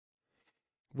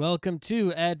Welcome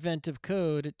to Advent of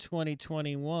Code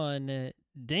 2021,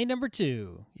 day number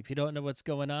 2. If you don't know what's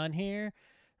going on here,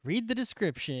 read the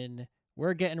description.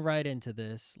 We're getting right into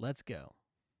this. Let's go.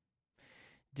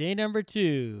 Day number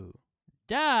 2,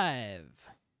 dive.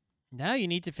 Now you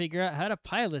need to figure out how to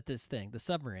pilot this thing, the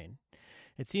submarine.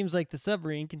 It seems like the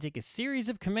submarine can take a series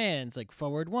of commands like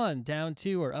forward 1, down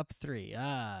 2, or up 3.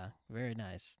 Ah, very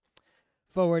nice.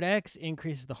 Forward X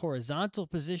increases the horizontal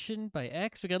position by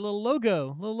X. We got a little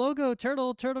logo,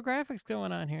 turtle graphics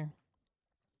going on here.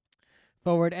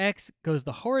 Forward X goes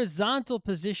the horizontal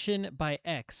position by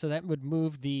X. So that would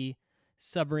move the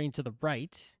submarine to the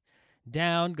right.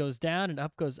 Down goes down and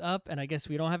up goes up. And I guess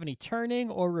we don't have any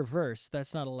turning or reverse.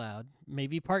 That's not allowed.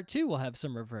 Maybe part 2 will have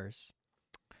some reverse.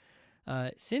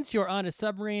 Since you're on a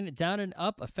submarine, down and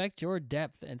up affect your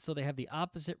depth, and so they have the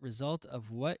opposite result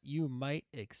of what you might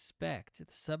expect.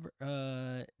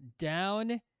 The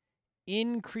down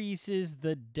increases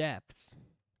the depth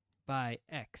by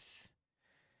X.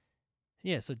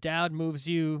 Yeah, so down moves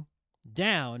you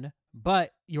down,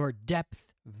 but your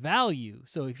depth value.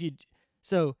 So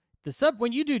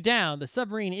when you do down, the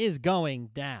submarine is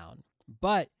going down,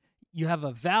 but you have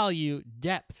a value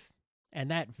depth. And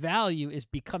that value is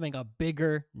becoming a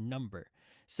bigger number.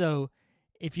 So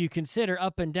if you consider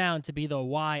up and down to be the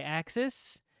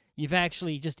y-axis, you've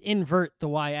actually just invert the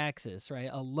y-axis, right?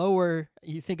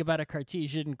 You think about a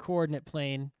Cartesian coordinate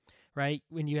plane, right?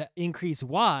 When you increase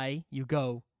y, you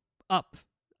go up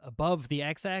above the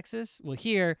x-axis. Well,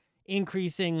 here,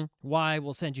 increasing y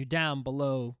will send you down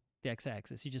below the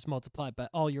x-axis. You just multiply by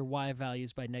all your y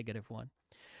values by -1.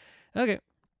 Okay.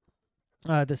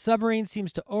 The submarine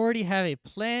seems to already have a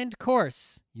planned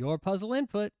course. Your puzzle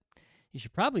input. You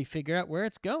should probably figure out where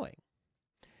it's going.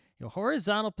 Your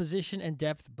horizontal position and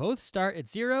depth both start at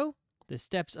 0. The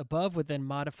steps above would then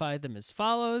modify them as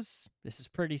follows. This is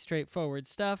pretty straightforward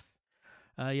stuff.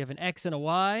 You have an X and a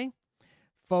Y.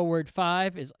 Forward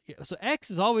 5 is... So X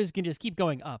is always going to just keep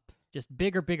going up. Just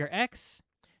bigger X.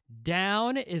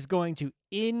 Down is going to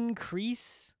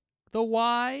increase the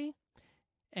Y.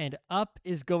 And up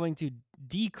is going to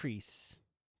decrease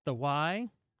the y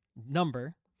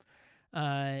number,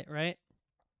 right?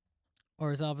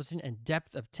 Horizontal position and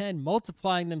depth of 10,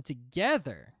 multiplying them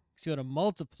together. So you want to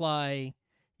multiply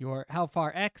your how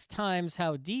far X times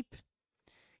how deep.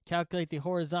 Calculate the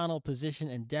horizontal position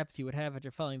and depth you would have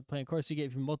after following the planned course you get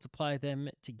if you multiply them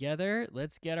together.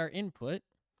 Let's get our input.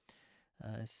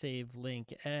 Save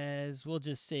link as. We'll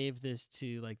just save this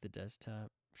to like the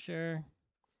desktop. Sure.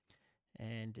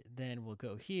 And then we'll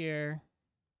go here.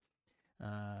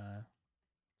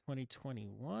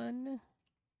 2021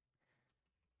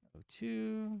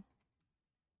 02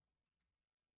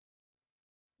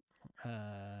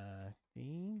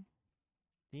 the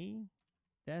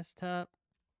desktop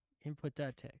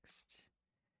input.txt.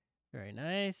 Very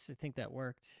nice. I think that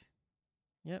worked.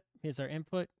 Yep. Here's our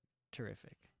input.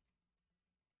 Terrific.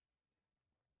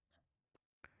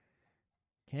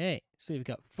 Okay. So we've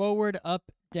got forward,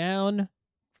 up, down,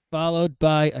 followed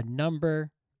by a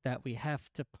number that we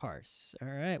have to parse. All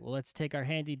right, well, let's take our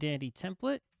handy dandy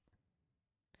template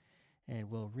and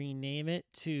we'll rename it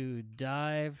to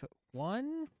dive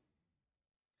 1.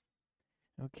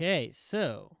 Okay,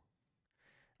 so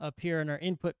up here in our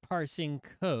input parsing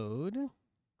code,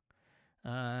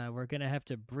 we're going to have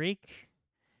to break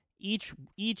each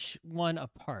one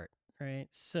apart, right?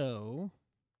 So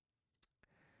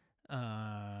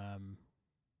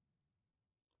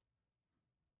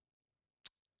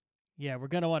yeah, we're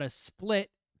going to want to split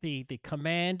the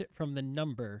command from the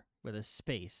number with a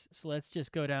space. So let's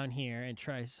just go down here and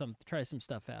try some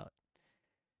stuff out.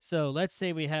 So let's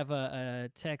say we have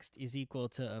a text is equal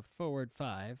to a forward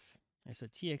 5. And so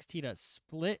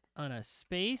txt.split on a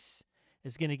space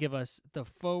is going to give us the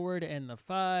forward and the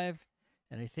 5.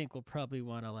 And I think we'll probably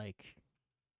want to like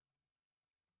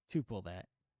tuple that.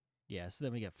 Yeah, so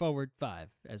then we get forward 5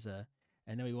 as a,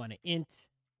 and then we want to int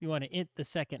the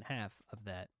second half of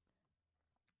that.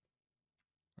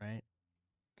 Right?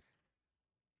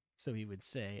 So we would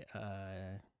say,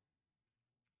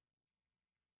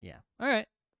 yeah. All right.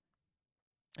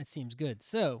 That seems good.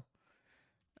 So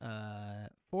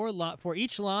for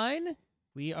each line,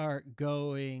 we are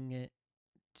going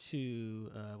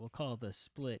to, we'll call the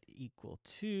split equal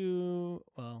to,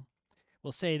 well,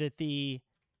 we'll say that the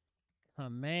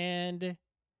command,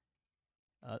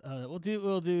 we'll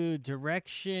do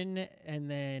direction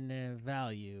and then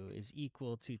value is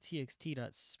equal to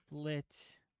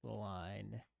txt.split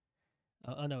line.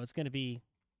 Oh no, it's going to be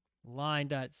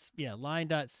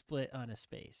line.split on a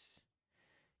space.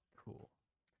 Cool.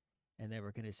 And then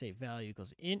we're going to say value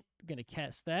equals int. We're going to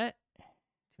cast that.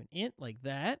 to an int like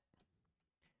that.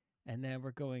 And then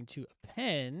we're going to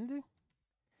append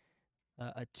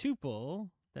a tuple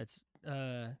that's,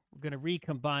 we're going to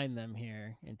recombine them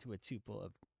here into a tuple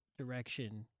of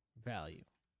direction value.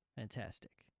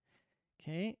 Fantastic.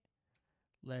 Okay,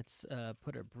 let's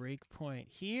put a breakpoint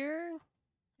here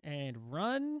and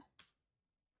run.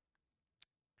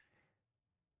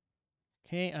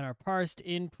 Okay, and our parsed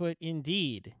input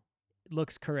indeed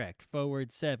looks correct.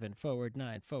 Forward 7, forward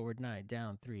 9,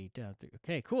 down 3, down 3.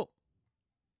 Okay, cool.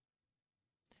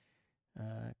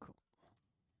 Cool.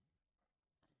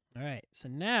 All right, so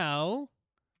now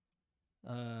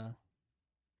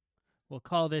we'll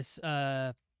call this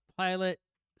pilot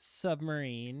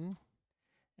submarine,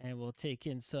 and we'll take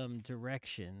in some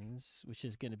directions, which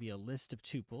is going to be a list of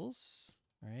tuples,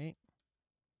 right?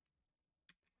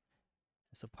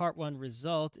 So part 1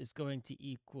 result is going to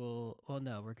equal, well,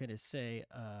 no, we're going to say,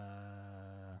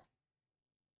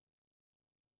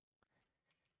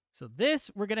 so this,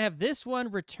 we're going to have this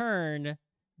one return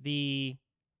the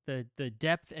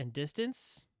depth and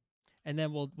distance, and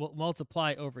then we'll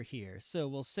multiply over here. So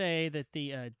we'll say that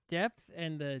the depth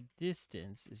and the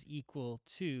distance is equal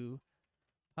to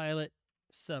pilot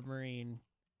submarine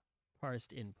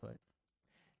parsed input.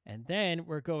 And then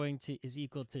we're going to is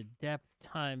equal to depth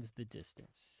times the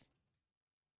distance,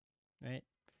 right?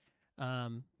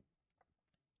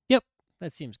 Yep,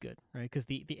 that seems good, right? Because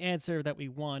the answer that we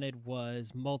wanted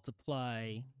was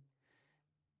multiply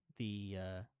the,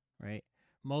 right?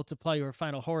 Multiply your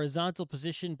final horizontal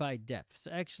position by depth.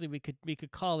 So actually we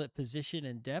could call it position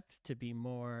and depth to be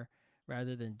more,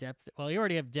 rather than depth. Well, you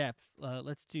already have depth.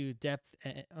 Let's do depth.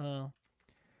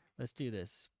 Let's do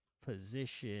this.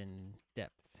 Position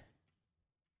depth.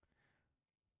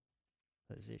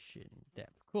 Position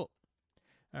depth. Cool.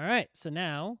 All right. So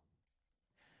now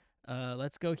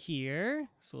let's go here.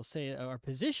 So we'll say our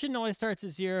position always starts at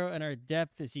 0 and our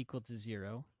depth is equal to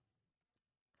 0.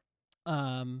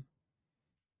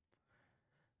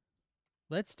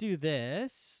 Let's do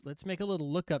this. Let's make a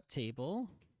little lookup table.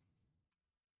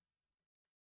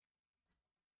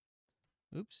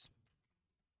 Oops.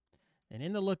 And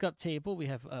in the lookup table, we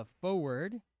have a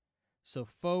forward. So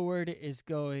forward is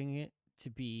going to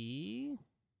be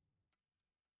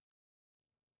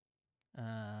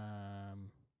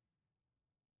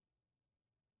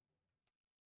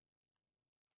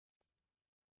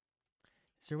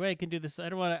is there a way I can do this? I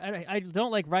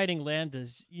don't like writing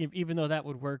lambdas, even though that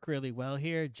would work really well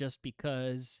here, just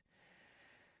because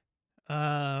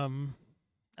I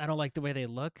don't like the way they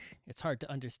look. It's hard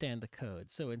to understand the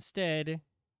code. So instead,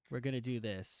 we're going to do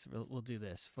this. We'll do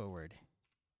this forward.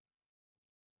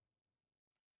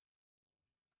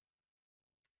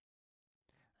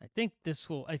 I think this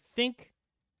will,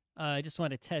 I just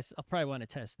want to test, I'll probably want to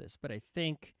test this, but I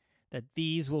think that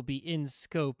these will be in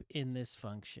scope in this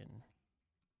function.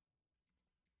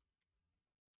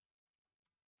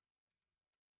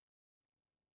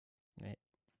 Right.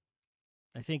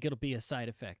 I think it'll be a side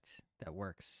effect that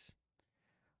works.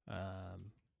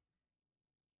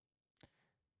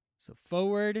 So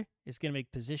forward is going to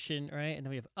make position, right? And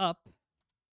then we have up.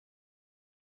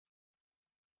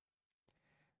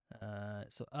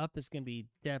 So up is going to be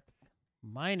depth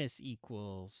minus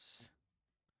equals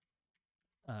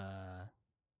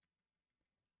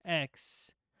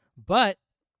x, but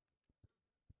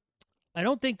I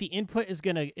don't think the input is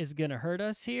gonna hurt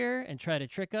us here and try to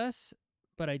trick us.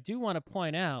 But I do want to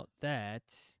point out that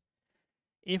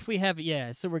if we have,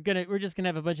 so we're just gonna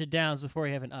have a bunch of downs before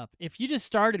we have an up. If you just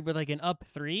started with like an up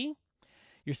 3,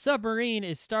 your submarine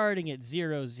is starting at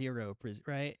 0, 0,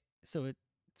 right? So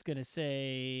it's gonna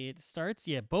say it starts,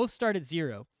 both start at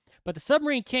 0, but the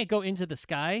submarine can't go into the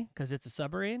sky because it's a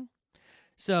submarine.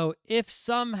 So if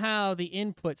somehow the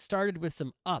input started with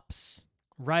some ups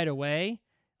right away,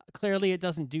 clearly it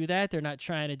doesn't do that. They're not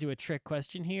trying to do a trick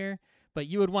question here, but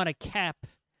you would want to cap.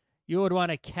 You would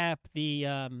want to cap the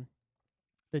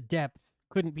depth.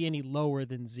 Couldn't be any lower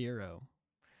than 0.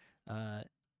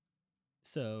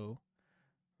 So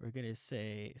we're gonna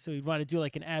say. So we'd want to do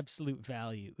like an absolute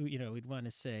value. You know, we'd want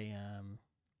to say.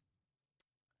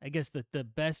 I guess the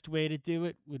best way to do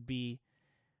it would be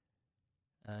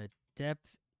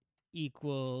depth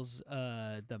equals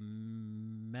the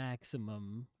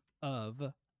maximum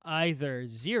of either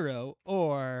 0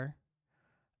 or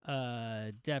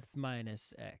depth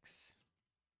minus x,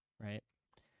 right?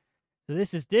 So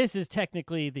this is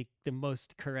technically the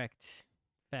most correct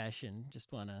fashion.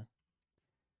 Just want to,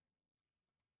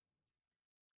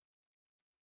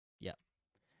 yeah.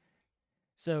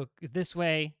 So this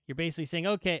way, you're basically saying,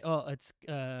 okay, it's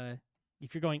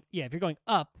if you're going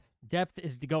up, depth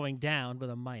is going down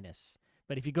with a minus.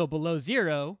 But if you go below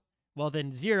 0, well,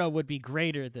 then 0 would be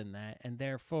greater than that, and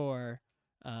therefore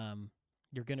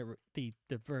you're gonna the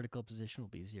vertical position will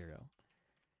be 0.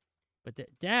 But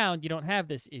down, you don't have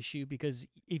this issue because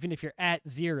even if you're at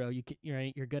 0,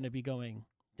 you're going to be going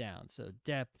down. So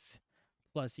depth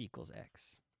plus equals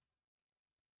x.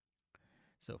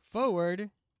 So forward,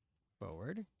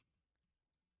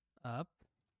 up,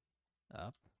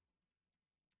 up,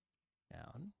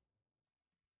 down,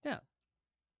 down.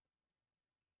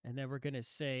 And then we're going to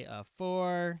say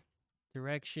for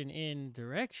direction in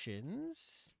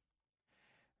directions,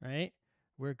 right?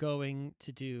 We're going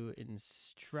to do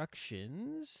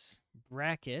instructions,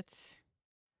 bracket,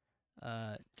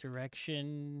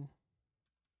 direction.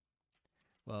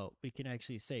 Well, we can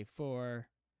actually say for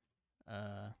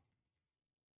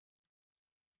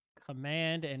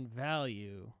command and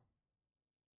value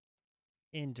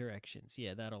in directions.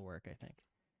 Yeah, that'll work, I think.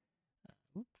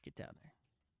 Get down there.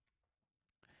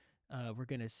 We're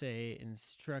going to say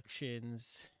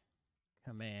instructions,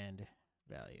 command,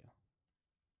 value.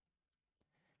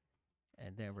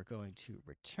 And then we're going to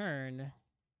return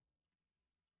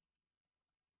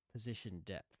position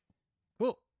depth.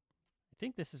 Cool. I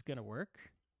think this is going to work.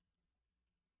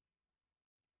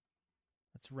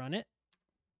 Let's run it.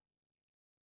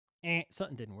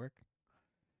 Something didn't work.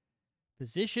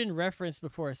 Position reference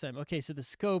before assignment. Okay, so the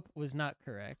scope was not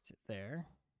correct there.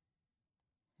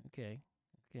 Okay.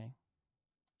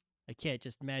 I can't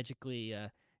just magically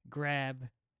grab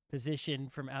position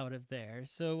from out of there.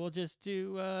 So we'll just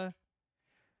do...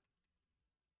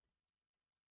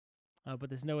 Oh, but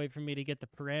there's no way for me to get the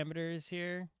parameters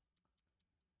here.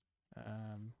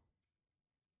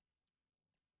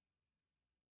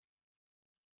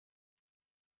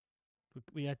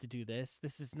 We have to do this.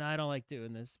 This is not, I don't like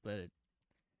doing this, but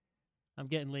I'm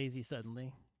getting lazy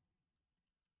suddenly.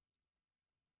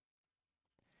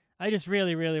 I just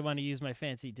really, really want to use my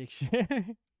fancy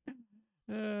dictionary.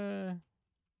 There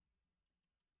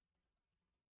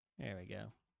we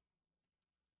go.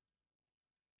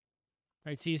 All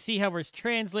right, so you see how we're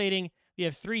translating. We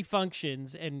have 3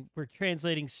 functions, and we're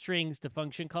translating strings to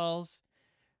function calls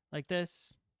like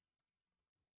this.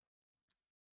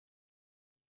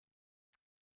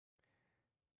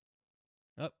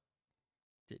 Oh,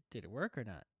 did it work or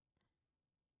not?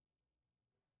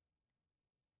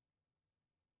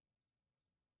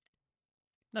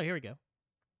 No, here we go.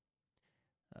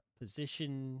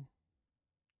 Position.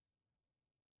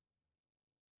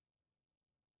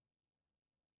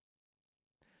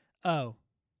 Oh,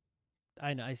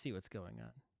 I know. I see what's going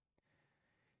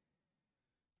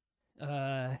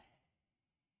on.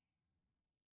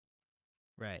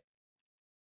 Right.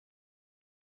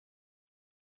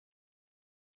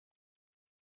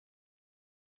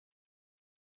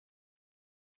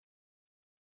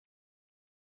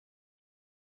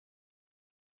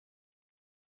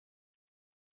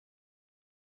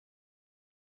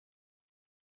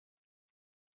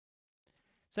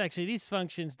 So actually, these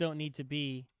functions don't need to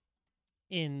be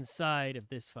inside of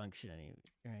this function anymore.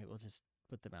 All right, we'll just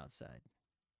put them outside.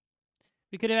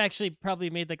 We could have actually probably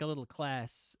made like a little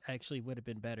class. Actually, would have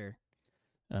been better.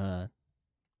 If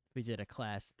we did a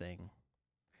class thing.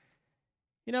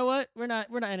 You know what? We're not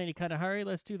in any kind of hurry.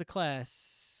 Let's do the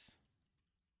class.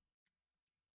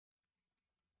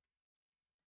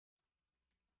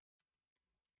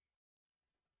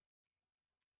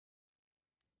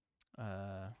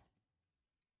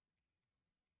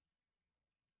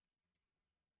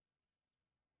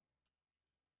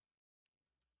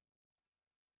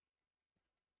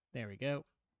 There we go.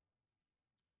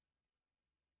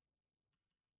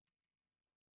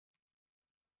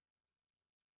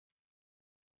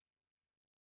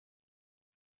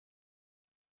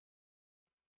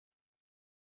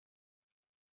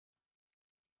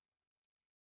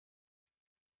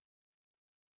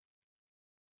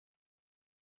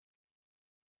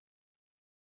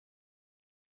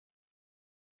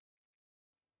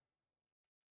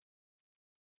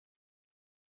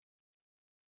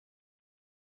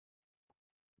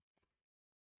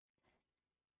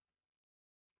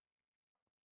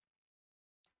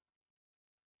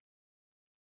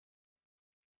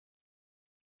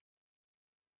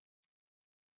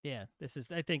 Yeah,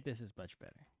 I think this is much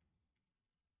better.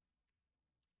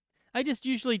 I just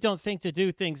usually don't think to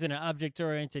do things in an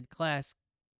object-oriented class,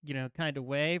 kind of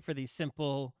way for these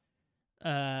simple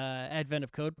advent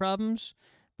of code problems,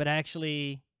 but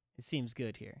actually it seems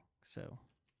good here. So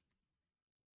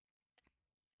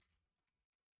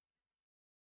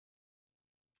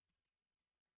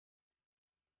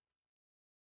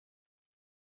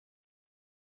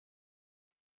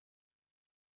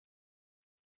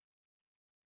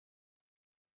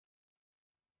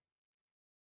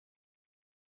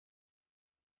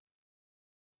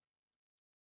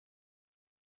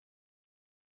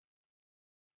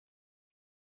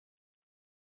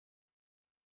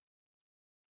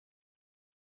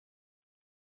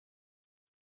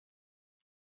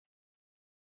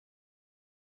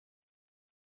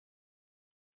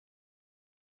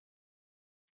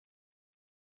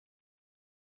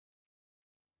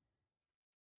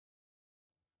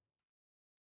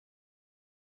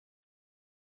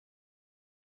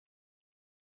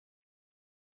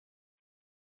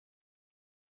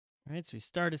All right, so we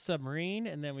start a submarine,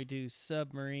 and then we do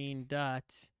submarine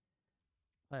dot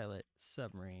pilot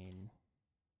submarine.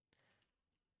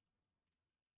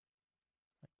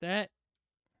 Like that.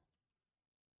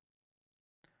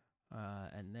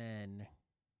 And then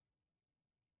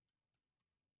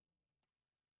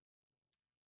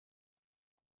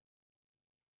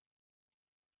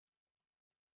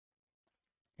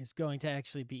it's going to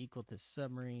actually be equal to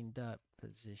submarine dot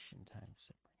position times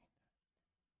submarine.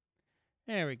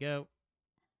 There we go.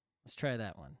 Let's try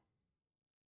that one.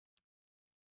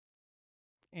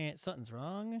 And something's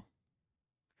wrong.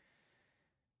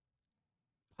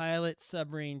 Pilot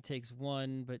submarine takes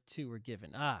 1, but 2 were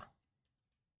given. Ah.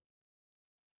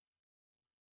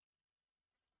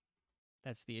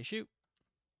 That's the issue.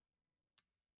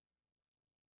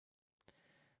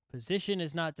 Position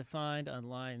is not defined on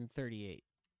line 38.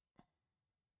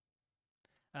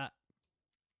 Ah.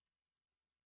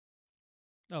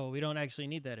 Oh, we don't actually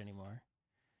need that anymore.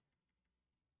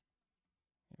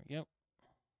 There we go.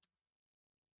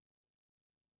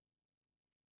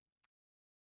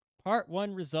 Part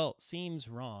 1 result seems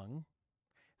wrong.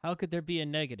 How could there be a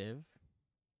negative?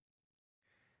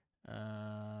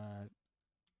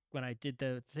 When I did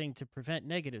the thing to prevent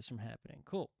negatives from happening.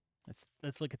 Cool.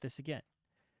 Let's look at this again.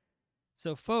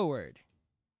 So forward.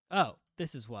 Oh,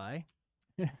 this is why.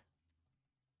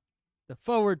 The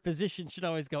forward position should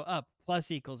always go up,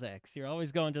 plus equals x. You're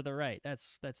always going to the right.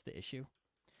 That's the issue.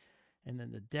 And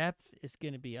then the depth is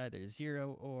going to be either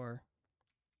 0 or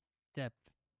depth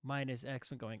minus x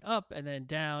when going up, and then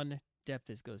down,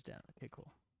 depth goes down. Okay,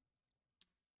 cool.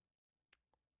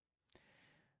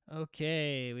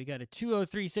 Okay, we got a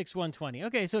 2036120.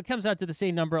 Okay, so it comes out to the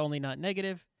same number, only not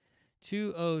negative.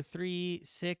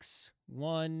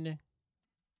 2036120.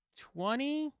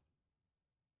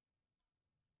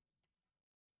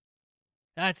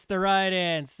 That's the right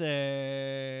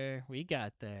answer. We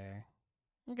got there.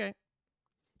 Okay.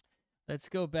 Let's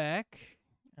go back.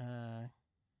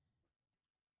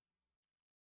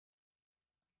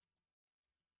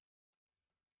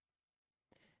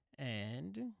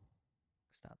 And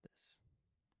stop this.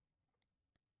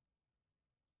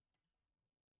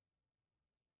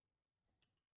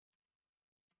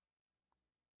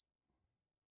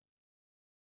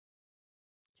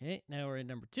 Okay, now we're in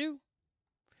number 2.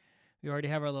 We already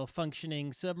have our little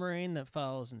functioning submarine that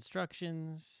follows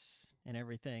instructions and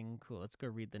everything. Cool, let's go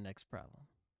read the next problem.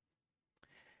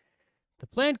 The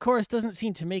planned course doesn't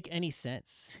seem to make any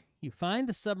sense. You find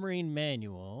the submarine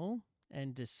manual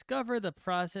and discover the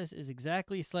process is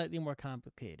exactly slightly more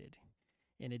complicated.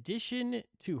 In addition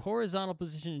to horizontal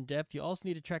position and depth, you also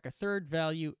need to track a third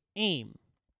value, aim,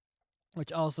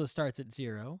 which also starts at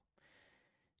 0.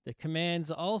 The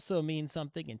commands also mean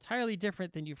something entirely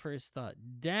different than you first thought.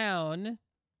 Down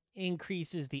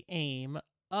increases the aim,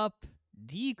 up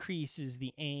decreases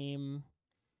the aim,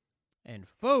 and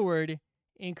forward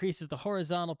increases the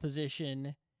horizontal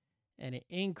position, and it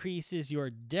increases your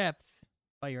depth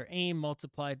by your aim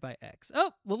multiplied by x.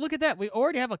 Oh, well, look at that. We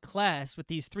already have a class with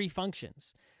these 3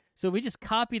 functions. So we just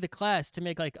copy the class to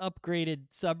make like upgraded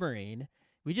submarine.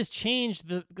 We just changed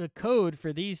the code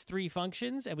for these 3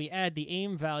 functions, and we add the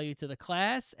aim value to the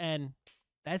class, and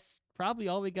that's probably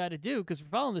all we got to do because we're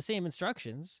following the same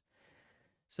instructions.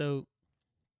 So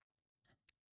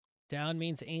down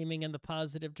means aiming in the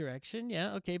positive direction.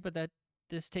 Yeah, okay, but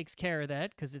this takes care of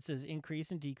that because it says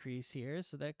increase and decrease here,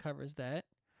 so that covers that.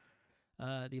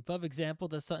 The above example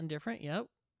does something different. Yep.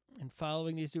 And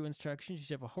following these 2 instructions, you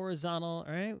should have a horizontal,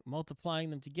 all right, multiplying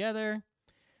them together.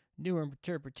 New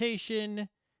interpretation.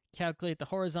 Calculate the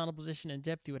horizontal position and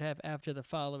depth you would have after the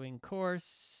following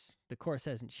course. The course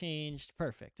hasn't changed.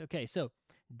 Perfect. Okay, so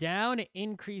down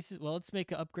increases. Well, let's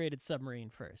make an upgraded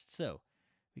submarine first. So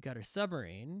we got our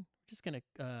submarine. We're just going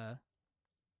to,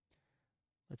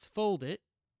 let's fold it.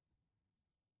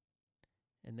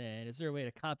 And then is there a way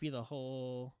to copy the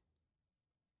whole?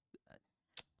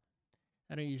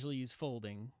 I don't usually use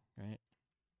folding, right?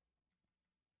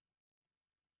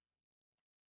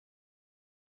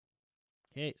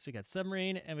 Okay, so we got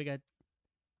submarine, and we got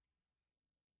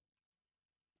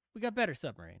better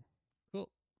submarine. Cool.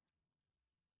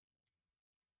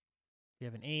 We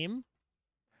have an aim.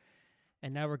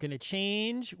 And now we're going to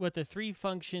change what the 3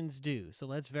 functions do. So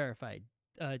let's verify.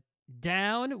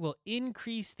 Down will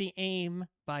increase the aim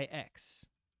by x.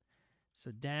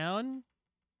 So down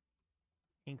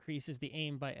increases the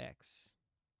aim by x.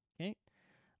 Okay.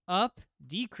 Up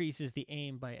decreases the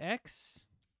aim by x.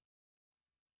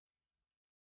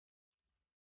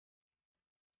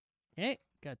 Okay,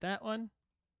 got that one.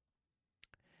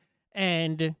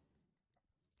 And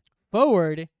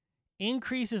forward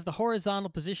increases the horizontal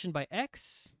position by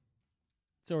x.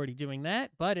 It's already doing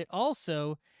that, but it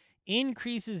also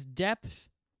increases depth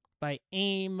by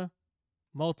aim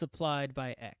multiplied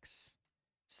by x.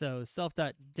 So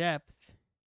self.depth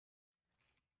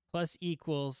plus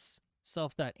equals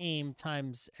self.aim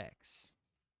times x.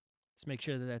 Let's make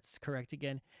sure that that's correct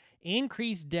again.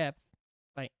 Increase depth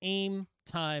by aim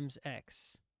times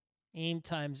x. Aim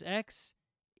times x,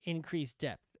 increase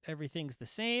depth. Everything's the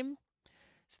same.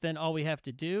 So then all we have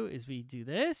to do is we do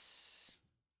this.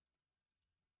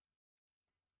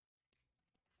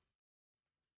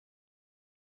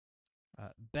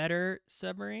 Better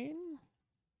submarine.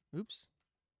 Oops.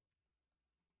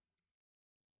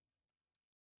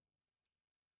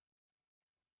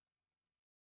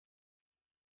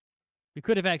 We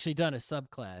could have actually done a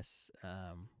subclass.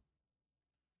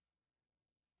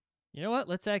 You know what?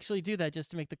 Let's actually do that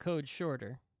just to make the code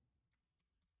shorter.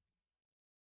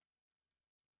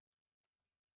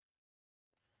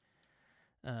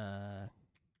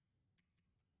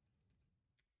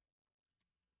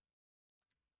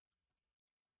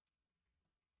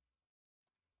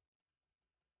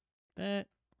 That.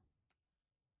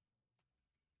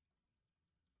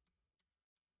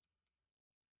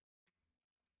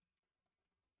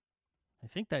 I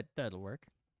think that'll work.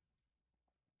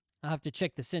 I'll have to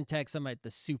check the syntax on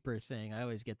the super thing. I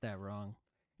always get that wrong.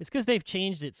 It's because they've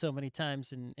changed it so many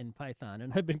times in Python,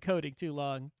 and I've been coding too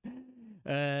long.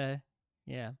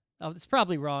 Yeah, it's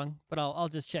probably wrong, but I'll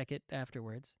just check it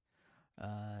afterwards.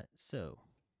 So,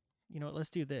 you know what?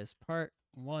 Let's do this. Part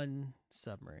 1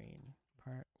 submarine.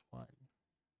 Part 1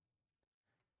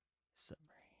 submarine.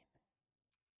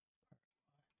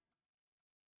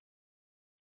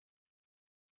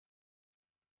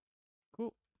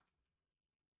 Cool.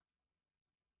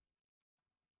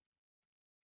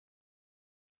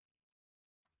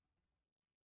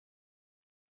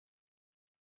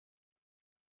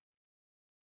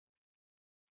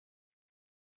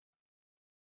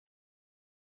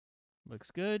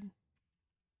 Looks good.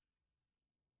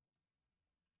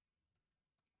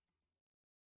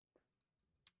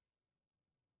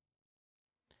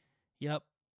 Yep.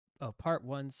 Oh, part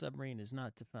 1 submarine is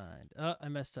not defined. Oh, I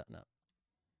messed up. No.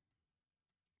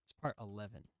 It's part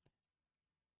 11.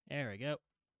 There we go.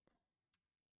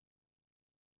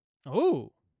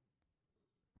 Oh.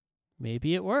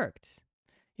 Maybe it worked.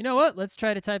 You know what? Let's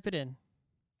try to type it in.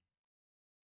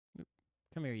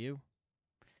 Come here, you.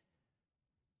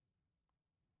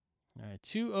 All right,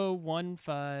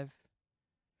 2015.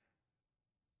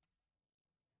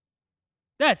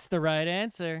 That's the right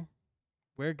answer.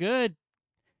 We're good.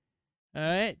 All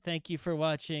right. Thank you for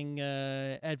watching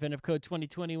Advent of Code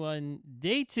 2021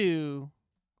 Day 2.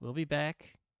 We'll be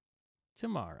back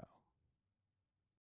tomorrow.